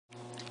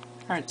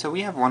Alright, so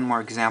we have one more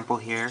example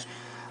here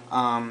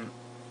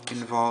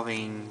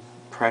involving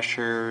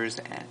pressures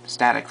and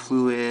static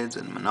fluids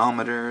and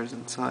manometers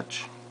and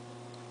such.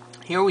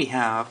 Here we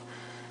have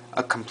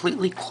a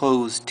completely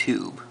closed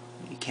tube.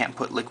 You can't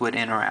put liquid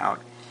in or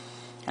out.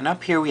 And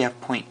up here we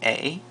have point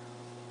A.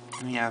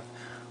 And we have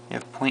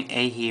point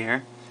A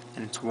here,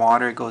 and it's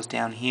water. It goes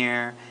down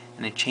here,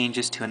 and it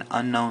changes to an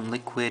unknown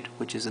liquid,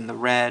 which is in the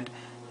red,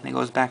 and it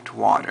goes back to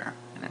water,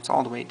 and it's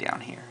all the way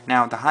down here.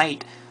 Now the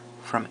height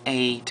from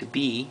A to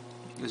B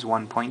is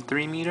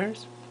 1.3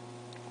 meters.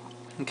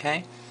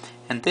 Okay,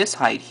 and this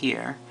height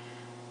here,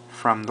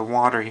 from the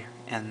water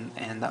and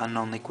the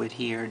unknown liquid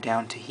here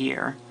down to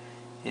here,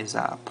 is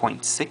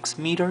 0.6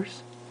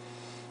 meters,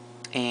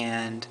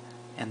 and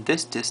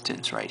this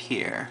distance right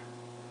here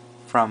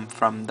from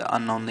the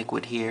unknown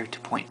liquid here to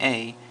point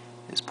A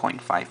is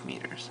 0.5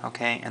 meters.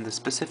 Okay, and the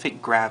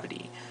specific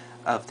gravity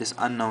of this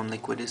unknown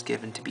liquid is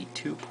given to be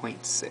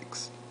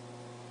 2.6.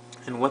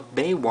 And what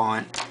they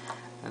want,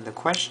 and the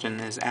question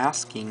is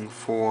asking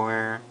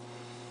for,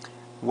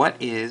 what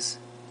is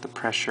the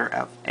pressure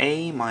of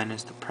A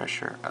minus the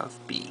pressure of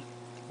B?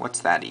 What's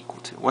that equal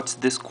to? What's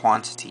this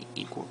quantity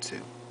equal to?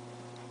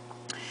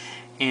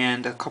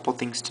 And a couple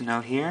things to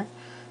note here.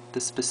 The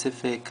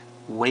specific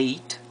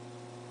weight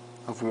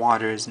of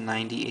water is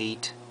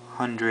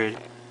 9,800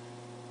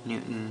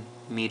 Newton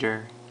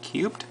meter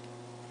cubed.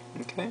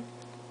 Okay.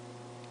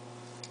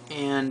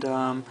 And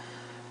to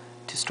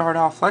start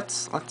off,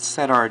 let's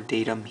set our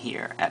datum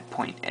here at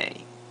point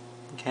A.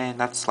 Okay,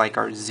 that's like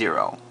our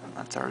zero.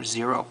 That's our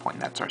 0 point.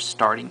 That's our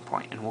starting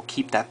point, and we'll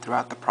keep that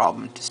throughout the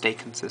problem to stay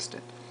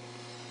consistent.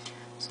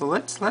 So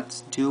let's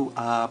do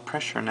a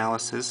pressure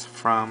analysis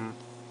from.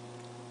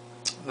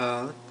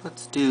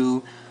 Let's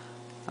do.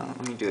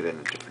 Let me do it in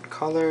a different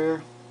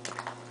color.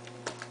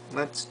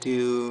 Let's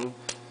do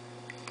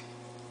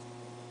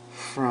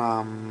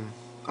from.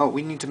 Oh,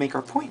 we need to make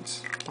our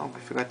points. Oh, I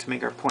forgot to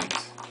make our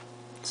points.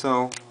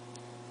 So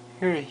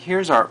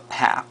here's our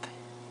path,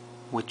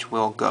 which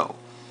we'll go.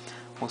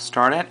 We'll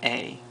start at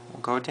A.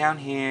 We'll go down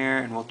here,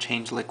 and we'll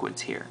change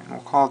liquids here. And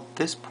we'll call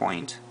this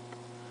point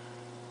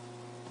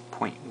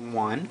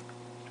 1.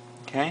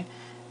 Okay?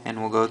 And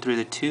we'll go through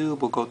the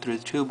tube. We'll go through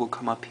the tube. We'll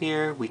come up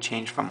here. We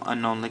change from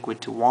unknown liquid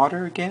to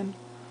water again.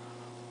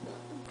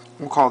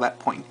 We'll call that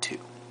point 2.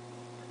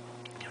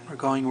 And we're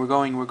going,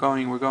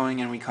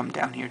 and we come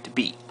down here to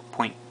B.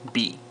 Point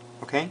B.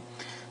 Okay?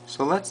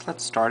 So let's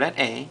start at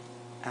A,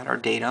 at our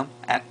datum,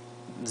 at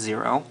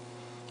 0.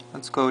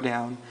 Let's go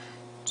down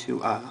to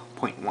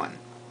point 1.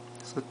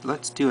 So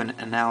let's do an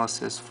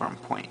analysis from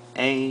point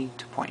A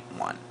to point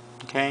 1.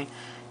 Okay?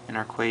 And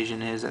our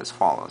equation is as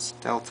follows.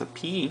 Delta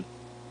P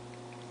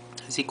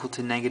is equal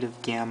to negative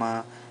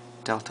gamma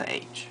delta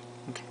H.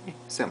 Okay?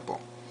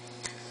 Simple.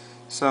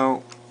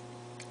 So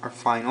our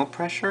final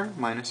pressure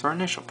minus our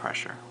initial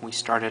pressure. We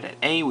started at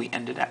A, we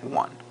ended at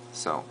 1.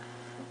 So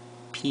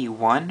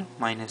P1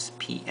 minus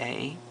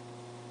PA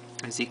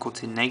is equal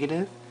to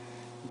negative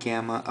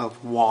gamma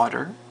of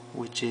water,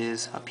 which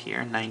is up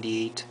here,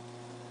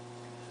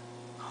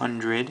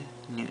 9,800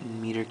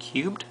 Newton meter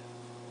cubed,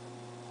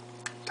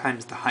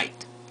 times the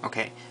height.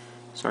 Okay,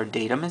 so our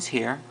datum is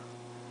here.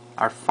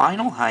 Our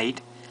final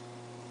height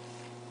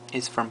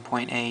is from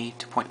point A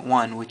to point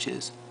 1, which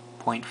is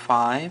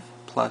 0.5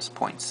 plus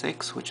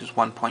 0.6, which is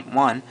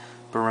 1.1.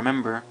 But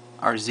remember,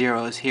 our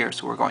 0 is here,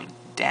 so we're going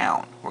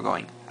down. We're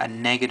going a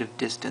negative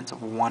distance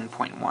of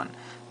 1.1.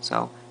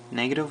 So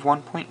negative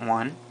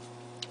 1.1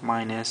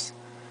 minus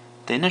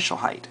the initial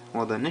height.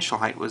 Well, the initial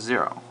height was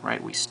 0,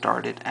 right? We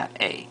started at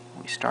A.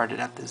 We started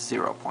at the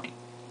 0 point.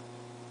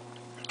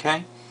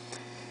 Okay?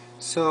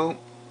 So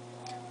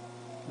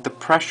the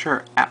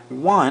pressure at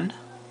 1,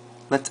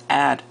 let's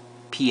add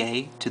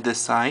PA to this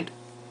side.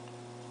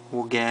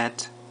 We'll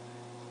get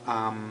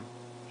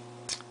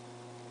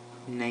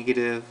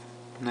negative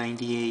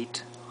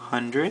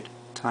 9,800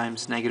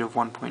 times negative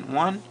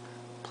 1.1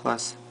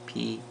 plus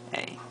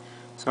PA.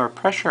 So our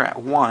pressure at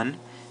 1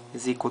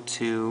 is equal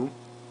to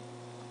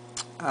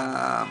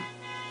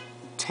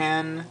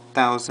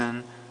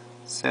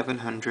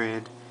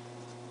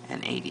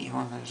 10,780.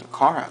 Well, there's a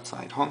car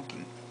outside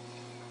honking.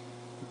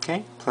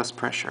 Okay, plus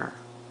pressure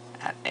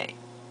at A.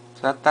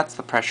 So that's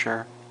the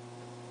pressure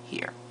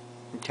here.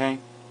 Okay.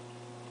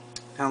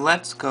 Now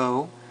let's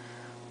go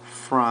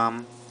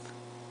from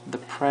the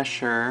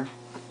pressure.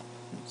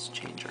 Let's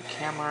change our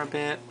camera a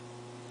bit.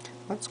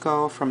 Let's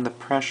go from the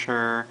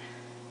pressure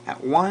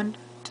at 1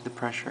 to the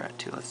pressure at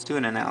 2. Let's do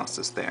an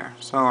analysis there.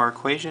 So our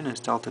equation is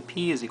delta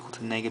P is equal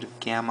to negative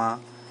gamma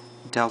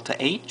delta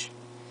H.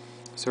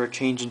 So our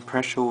change in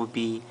pressure would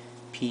be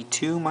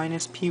P2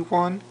 minus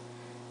P1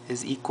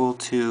 is equal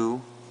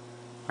to,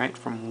 right,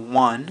 from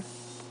 1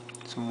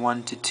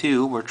 to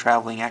 2, we're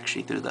traveling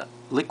actually through the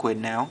liquid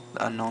now,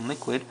 the unknown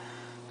liquid.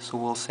 So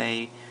we'll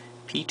say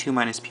P2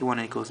 minus P1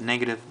 equals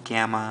negative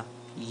gamma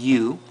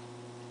U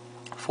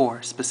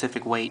for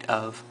specific weight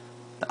of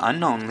the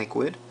unknown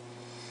liquid.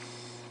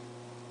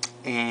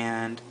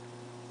 And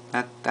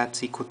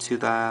that's equal to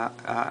the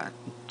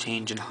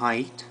change in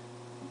height.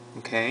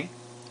 Okay,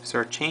 So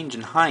our change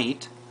in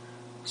height,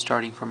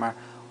 starting from our,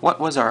 what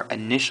was our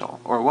initial,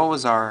 or what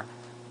was our,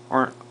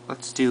 or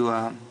let's do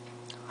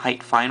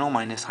height final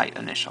minus height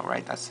initial,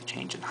 right? That's the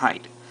change in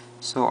height.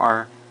 So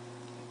our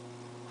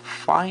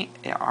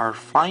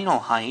final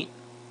height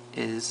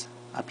is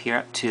up here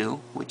at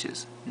 2, which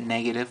is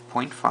negative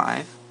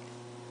 0.5,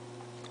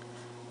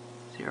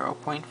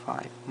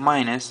 0.5,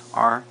 minus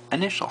our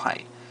initial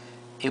height.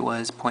 It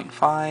was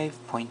 0.5,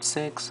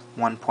 0.6,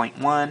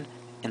 1.1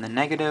 in the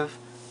negative,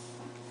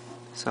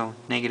 so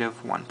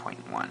negative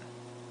 1.1.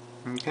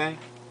 Okay?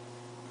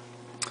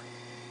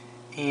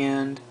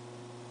 And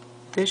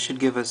this should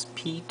give us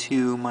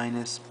P2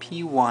 minus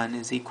P1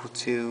 is equal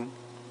to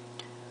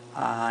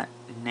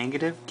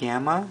negative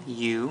gamma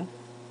U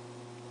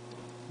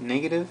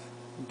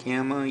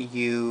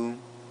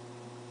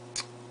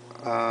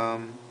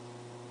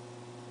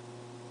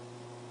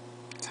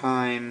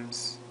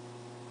times,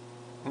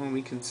 well,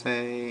 we can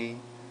say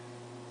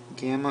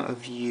gamma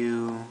of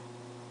U,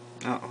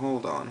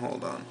 hold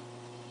on.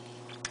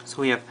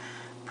 So we have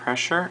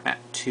pressure at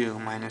 2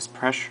 minus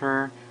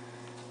pressure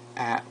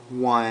at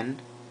 1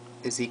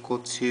 is equal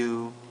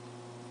to,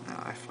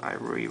 if I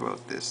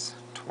rewrote this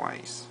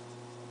twice,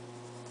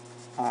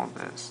 all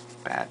this,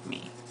 bad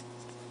me.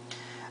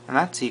 And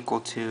that's equal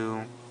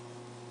to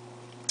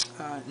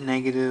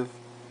negative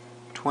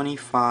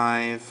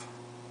 25,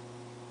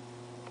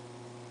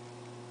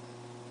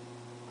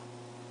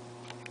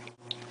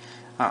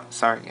 oh,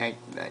 sorry,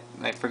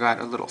 I forgot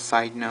a little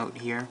side note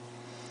here.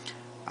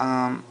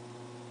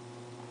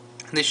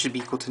 This should be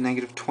equal to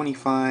negative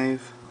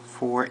 25,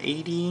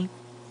 480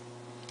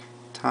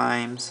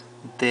 times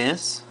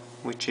this,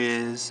 which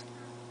is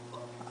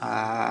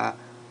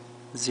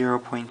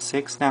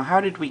 0.6. Now, how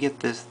did we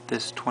get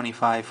this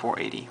 25,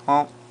 480?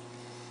 Well,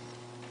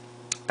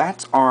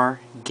 that's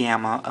our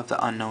gamma of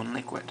the unknown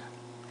liquid.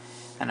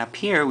 And up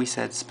here, we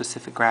said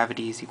specific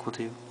gravity is equal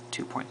to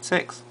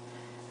 2.6.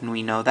 And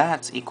we know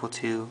that's equal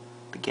to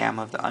the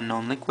gamma of the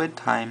unknown liquid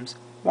times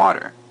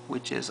water,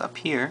 which is up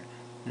here,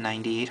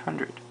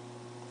 9,800.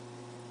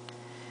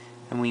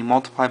 And we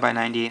multiply by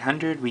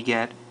 9,800, we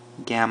get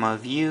gamma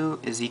of U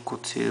is equal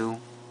to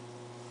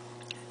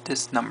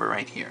this number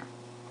right here.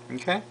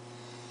 Okay?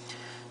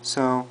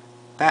 So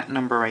that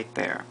number right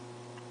there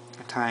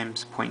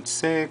times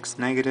 0.6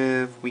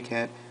 negative, we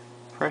get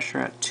pressure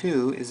at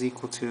 2 is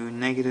equal to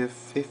negative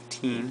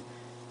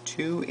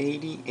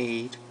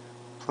 15,288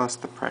 plus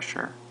the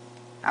pressure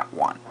at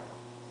 1.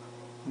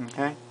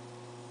 Okay?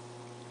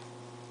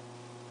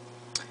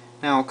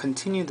 Now I'll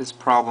continue this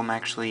problem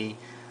actually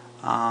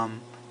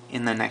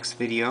in the next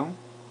video.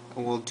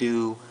 We'll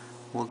do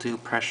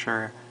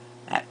pressure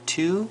at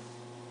 2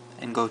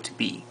 and go to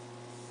B.